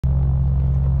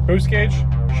Boost gauge,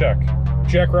 check.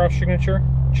 Jack Roush signature,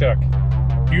 check.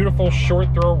 Beautiful short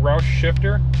throw Roush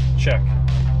shifter, check.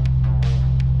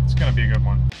 It's gonna be a good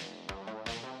one.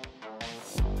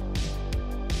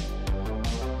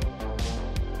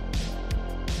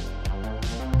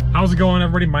 How's it going,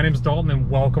 everybody? My name is Dalton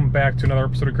and welcome back to another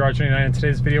episode of Garage 99. In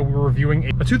today's video, we're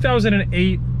reviewing a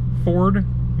 2008 Ford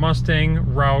Mustang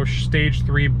Roush Stage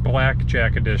 3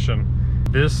 Blackjack Edition.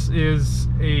 This is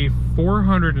a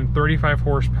 435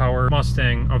 horsepower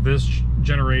Mustang of this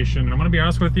generation. And I'm gonna be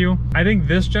honest with you, I think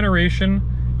this generation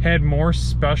had more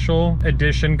special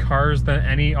edition cars than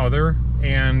any other.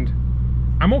 And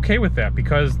I'm okay with that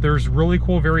because there's really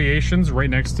cool variations. Right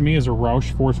next to me is a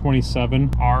Roush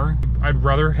 427R. I'd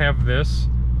rather have this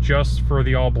just for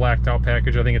the all blacked out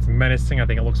package. I think it's menacing. I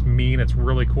think it looks mean. It's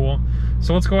really cool.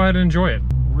 So let's go ahead and enjoy it.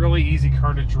 Really easy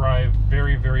car to drive.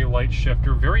 Very, very light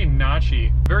shifter. Very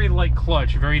notchy. Very light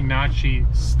clutch. Very notchy,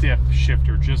 stiff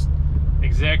shifter. Just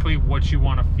exactly what you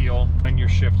want to feel when you're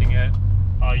shifting it.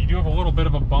 You do have a little bit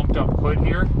of a bumped up hood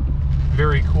here.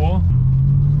 Very cool.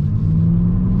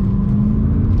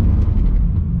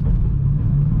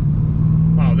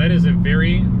 Wow, that is a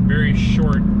very, very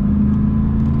short.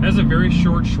 That's a very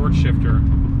short shifter.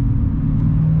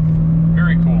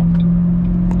 Very cool.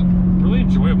 Really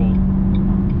enjoyable.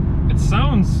 It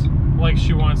sounds like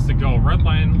she wants to go. Red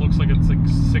line looks like it's like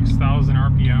 6,000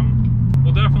 RPM.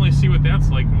 We'll definitely see what that's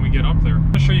like when we get up there. I'm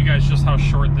gonna show you guys just how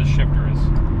short this shifter is.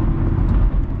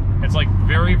 It's like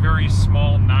very, very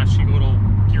small, notchy little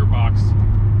gearbox,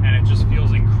 and it just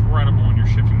feels incredible when you're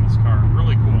shifting this car.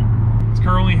 Really cool. This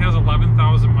car only has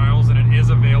 11,000 miles and it is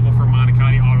available for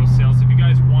Monicatti auto sales. If you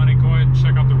guys want it, go ahead and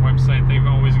check out their website. They've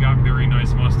always got very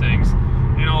nice Mustangs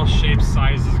in all shapes,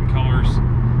 sizes, and colors.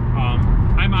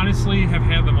 I honestly have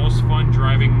had the most fun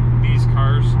driving these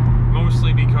cars,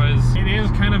 mostly because it is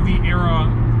kind of the era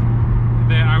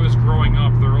that I was growing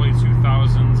up, the early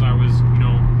 2000s. I was, you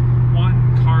know,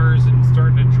 wanting cars and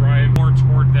starting to drive more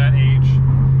toward that age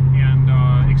and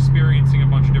experiencing a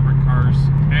bunch of different cars.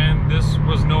 And this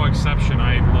was no exception.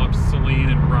 I loved Celine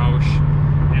and Roush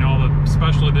and all the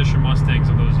special edition Mustangs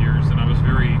of those years, and I was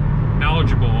very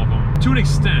knowledgeable of them. To an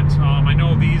extent, I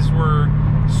know these were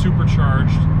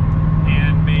supercharged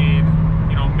and made,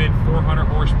 you know, mid 400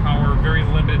 horsepower, very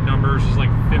limited numbers, just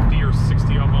like 50 or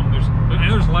 60 of them.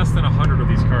 There's less than 100 of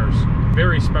these cars.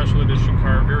 Very special edition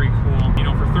car, very cool. You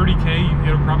know, for 30K,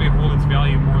 it'll probably hold its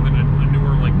value more than a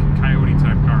newer, like, Coyote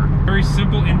type car. Very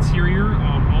simple interior.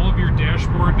 All of your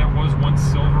dashboard that was once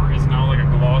silver is now like a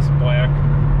gloss black.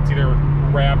 It's either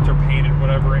wrapped or painted,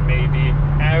 whatever it may be.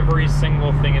 Every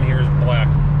single thing in here is black,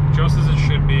 just as it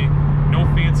should be. No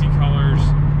fancy colors.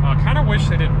 Kind of wish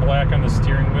they did black on the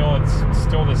steering wheel. It's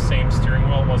still the same steering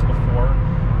wheel it was before.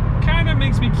 Kind of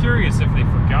makes me curious if they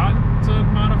forgot to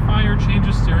modify or change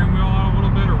the steering wheel out a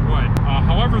little bit or what.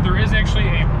 However, there is actually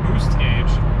a boost gauge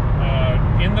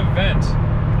in the vent,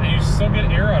 and you still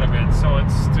get air out of it, so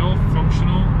it's still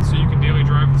functional, so you can daily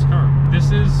drive this car.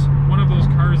 This is one of those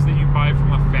cars that you buy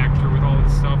from a factory with all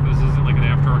this stuff. This isn't like an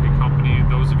aftermarket company.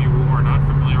 Those of you who are not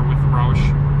familiar with Roush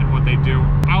and what they do,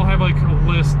 I'll have like a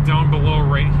list down below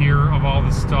right here of all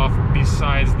the stuff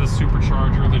besides the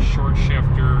supercharger, the short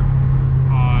shifter.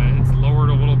 It's lowered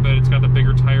a little bit. It's got the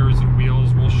bigger tires and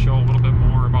wheels. We'll show a little bit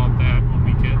more about that when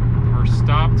we get her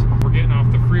stopped. We're getting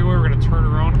off the freeway. We're going to turn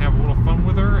around, have a little fun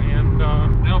with her, and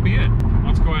that'll be it.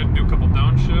 Let's go ahead and do a couple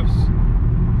downshifts.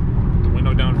 Put the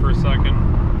window down for a second.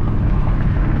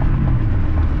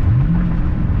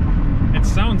 It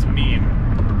sounds mean.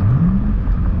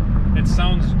 It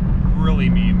sounds really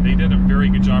mean. They did a very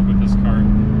good job with this car.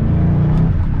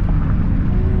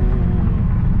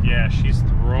 Ooh, yeah, she's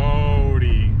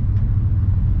throaty.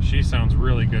 She sounds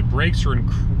really good. Brakes are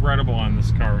incredible on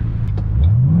this car.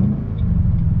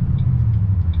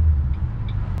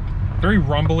 Very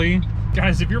rumbly.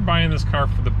 Guys, if you're buying this car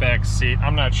for the back seat,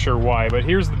 I'm not sure why, but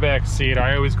here's the back seat.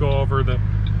 I always go over the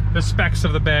specs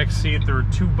of the back seat. There are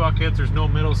 2 buckets. There's no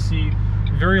middle seat.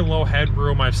 Very low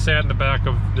headroom. I've sat in the back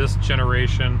of this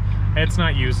generation. It's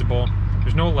not usable.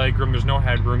 There's no legroom. There's no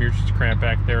headroom. You're just cramped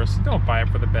back there, so don't buy it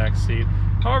for the back seat.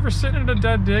 However, sitting at a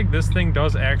dead dig, this thing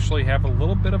does actually have a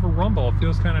little bit of a rumble. It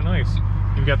feels kind of nice.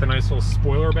 You've got the nice little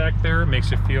spoiler back there. It makes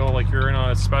you feel like you're in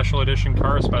a special edition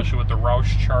car, especially with the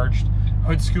Roush charged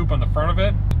hood scoop on the front of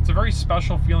it. It's a very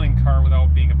special feeling car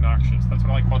without being obnoxious. That's what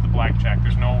I like about the Blackjack.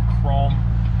 There's no chrome.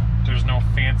 There's no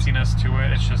fanciness to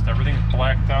it. It's just everything's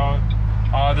blacked out.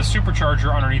 The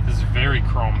supercharger underneath is very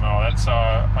chrome though. That's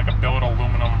like a billet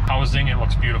aluminum housing. It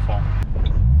looks beautiful.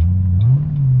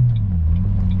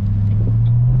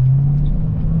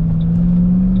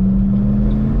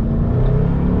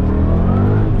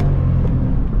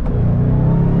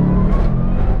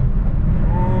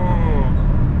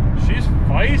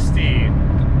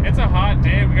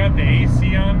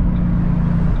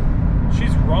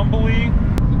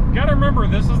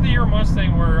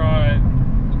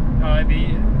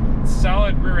 The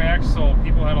solid rear axle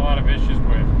people had a lot of issues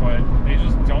with, but they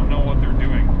just don't know what they're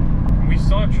doing. And we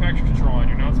still have traction control on.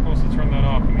 You're not supposed to turn that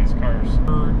off in these cars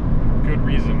for good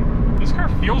reason. This car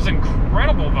feels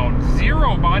incredible though.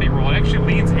 Zero body roll. It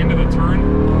actually leans into the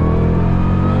turn.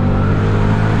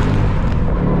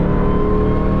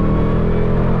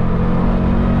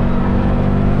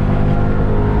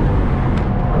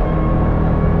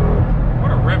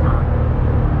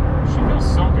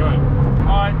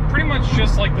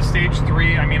 Just like the Stage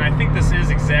 3, I mean, I think this is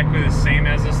exactly the same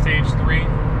as the Stage 3.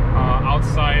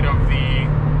 Outside of the,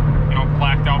 you know,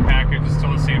 blacked out package, it's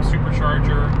still the same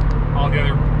supercharger, all the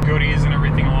other goodies and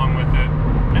everything along with it.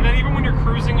 And then even when you're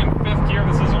cruising in 5th gear,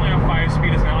 this is only a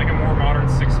 5-speed, it's not like a more modern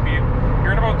 6-speed.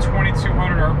 You're at about 2,200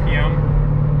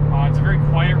 RPM. It's a very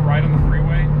quiet ride on the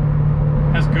freeway.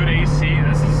 Has good AC.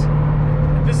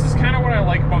 This is kind of what I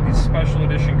like about these special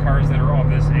edition cars that are of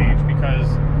this age, because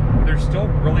they're still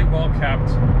really well kept.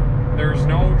 There's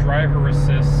no driver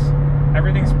assist.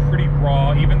 Everything's pretty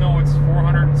raw. Even though it's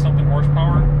 400 and something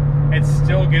horsepower, it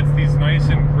still gets these nice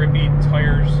and grippy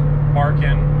tires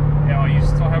barking. You know, you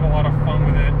still have a lot of fun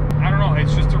with it. I don't know,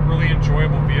 it's just a really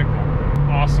enjoyable vehicle.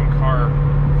 Awesome car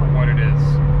for what it is.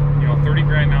 You know, 30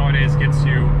 grand nowadays gets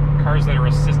you cars that are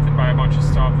assisted by a bunch of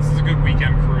stuff. This is a good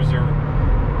weekend cruiser.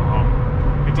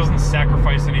 It doesn't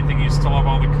sacrifice anything. You still have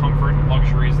all the comfort and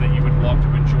luxuries that you would love to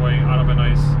enjoy out of a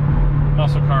nice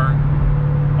muscle car.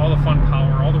 All the fun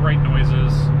power, all the right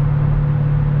noises,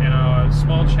 and a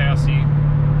small chassis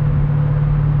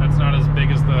that's not as big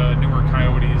as the newer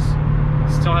Coyotes.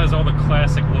 Still has all the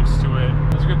classic looks to it.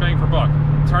 It's a good bang for buck.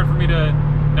 It's hard for me to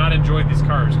not enjoy these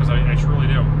cars because I truly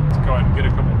do. Let's go ahead and get a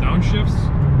couple downshifts.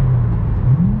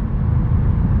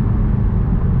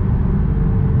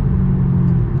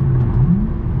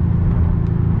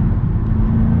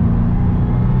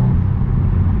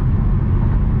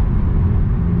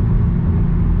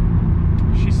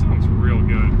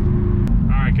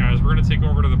 Take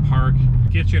over to the park,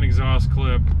 get you an exhaust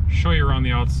clip, show you around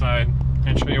the outside,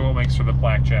 and show you what makes for the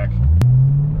Blackjack.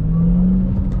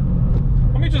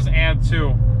 Let me just add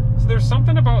too, so there's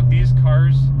something about these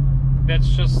cars that's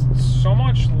just so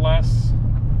much less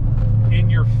in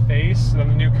your face than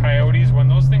the new Coyotes. When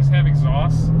those things have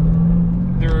exhausts,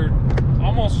 they're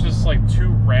almost just like too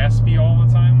raspy all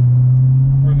the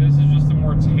time, where this is just a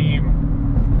more tame,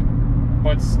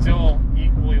 but still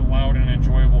equally loud and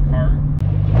enjoyable car.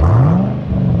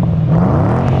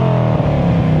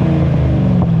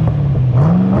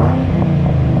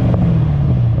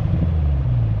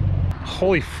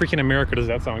 Holy freaking America, does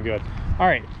that sound good. All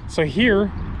right, so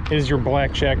here is your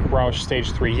Blackjack Roush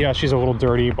Stage 3. Yeah, she's a little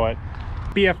dirty, but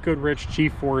BF Goodrich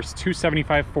G-Force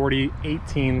 275/40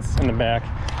 18s in the back,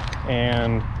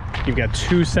 and you've got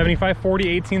two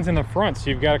 75/40 18s in the front, so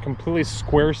you've got a completely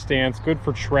square stance, good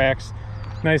for tracks,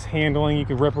 nice handling. You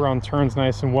can rip around turns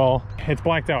nice and well. It's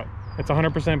blacked out. It's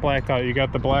 100% blacked out. You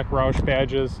got the black Roush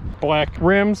badges, black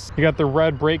rims. You got the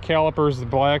red brake calipers, the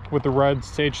black with the red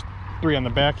Stage 3 on the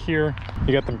back here.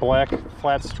 You got the black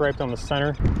flat striped on the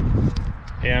center.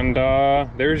 And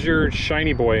there's your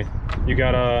shiny boy. You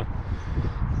got a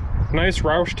nice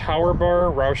Roush tower bar,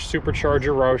 Roush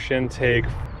supercharger, Roush intake.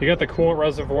 You got the coolant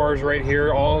reservoirs right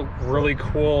here, all really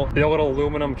cool. The little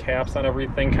aluminum caps on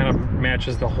everything kind of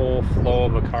matches the whole flow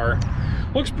of the car.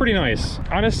 Looks pretty nice.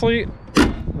 Honestly,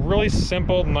 really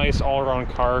simple, nice all-around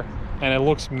car, and it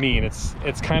looks mean. It's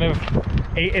kind of,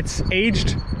 it's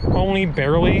aged only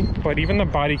barely, but even the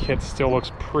body kit still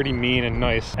looks pretty mean and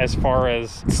nice, as far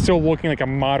as still looking like a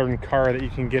modern car that you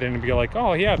can get in and be like,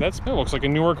 oh yeah, it looks like a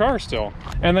newer car still.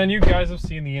 And then you guys have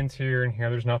seen the interior in here.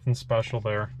 There's nothing special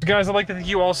there. Guys, I'd like to thank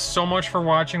you all so much for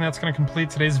watching. That's going to complete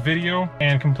today's video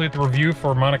and complete the review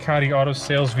for Monicatti Auto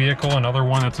Sales Vehicle, another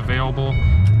one that's available.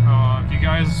 If you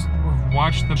guys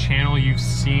watch the channel, you've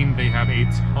seen they have a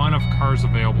ton of cars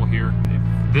available here.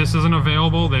 If this isn't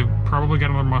available, they've probably got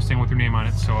another Mustang with your name on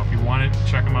it. So if you want it,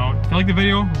 check them out. If you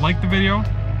like the video,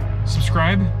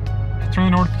 subscribe,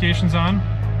 turn the notifications on,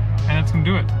 and that's gonna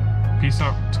do it. Peace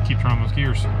out. Keep turning those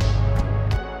gears.